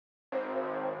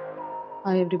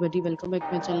Hi everybody, welcome back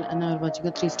to my channel and now we're watching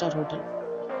a 3-star hotel.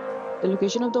 The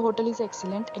location of the hotel is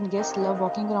excellent and guests love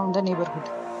walking around the neighborhood.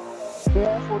 There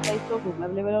are 4 types of room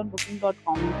available on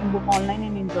booking.com. You can book online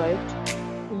and enjoy it.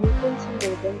 You can see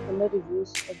more than 100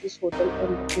 reviews of this hotel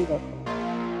on booking.com.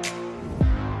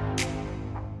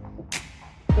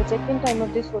 The check-in time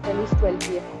of this hotel is 12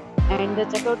 p.m. and the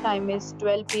checkout time is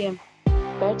 12 p.m.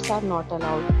 Pets are not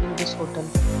allowed in this hotel.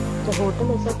 The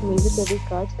hotel accepts major credit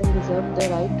cards and reserves the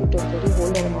right to temporarily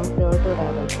hold an amount prior to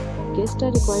arrival. Guests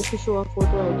are required to show a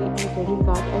photo ID and a credit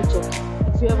card at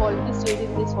check-in. If you have already stayed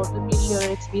in this hotel, please share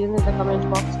your experience in the comment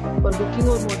box. For booking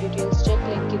or more details, check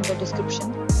link in the description.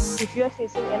 If you are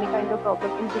facing any kind of problem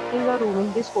in booking a room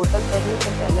in this hotel, then you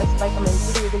can tell us by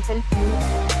commenting. We will help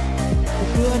you.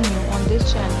 If you are new on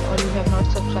this channel or you have not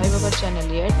subscribed our channel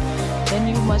yet, then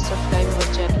you must subscribe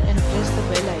our channel and press the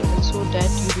bell icon so that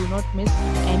you do not miss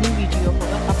any video of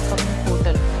our upcoming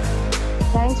hotel.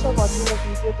 Thanks for watching the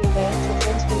video till the end. So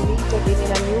friends, will meet again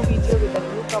in a new video with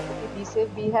a new property. Be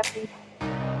safe, be happy.